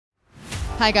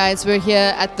Hi guys, we're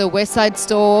here at the Westside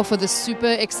store for the super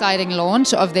exciting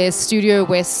launch of their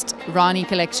Studiowest Rani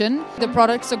collection. The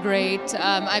products are great.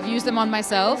 I've used them on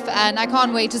myself and I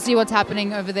can't wait to see what's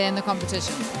happening over there in the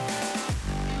competition.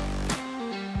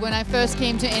 When I first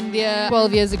came to India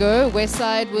 12 years ago,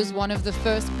 Westside was one of the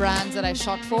first brands that I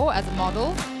shot for as a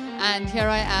model. And here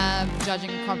I am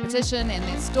judging a competition in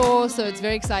their store, so it's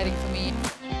very exciting for me.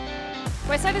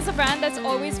 Westside is a brand that's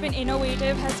always been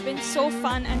innovative, has been so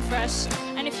fun and fresh.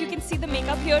 And if you can see the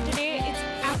makeup here today, it's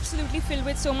absolutely filled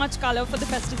with so much color for the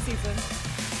festive season.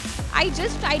 I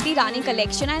just tried the Rani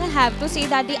collection and I have to say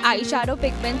that the eyeshadow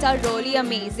pigments are really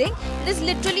amazing. It is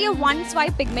literally a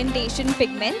one-swipe pigmentation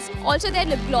pigments. Also their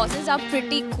lip glosses are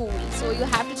pretty cool, so you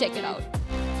have to check it out.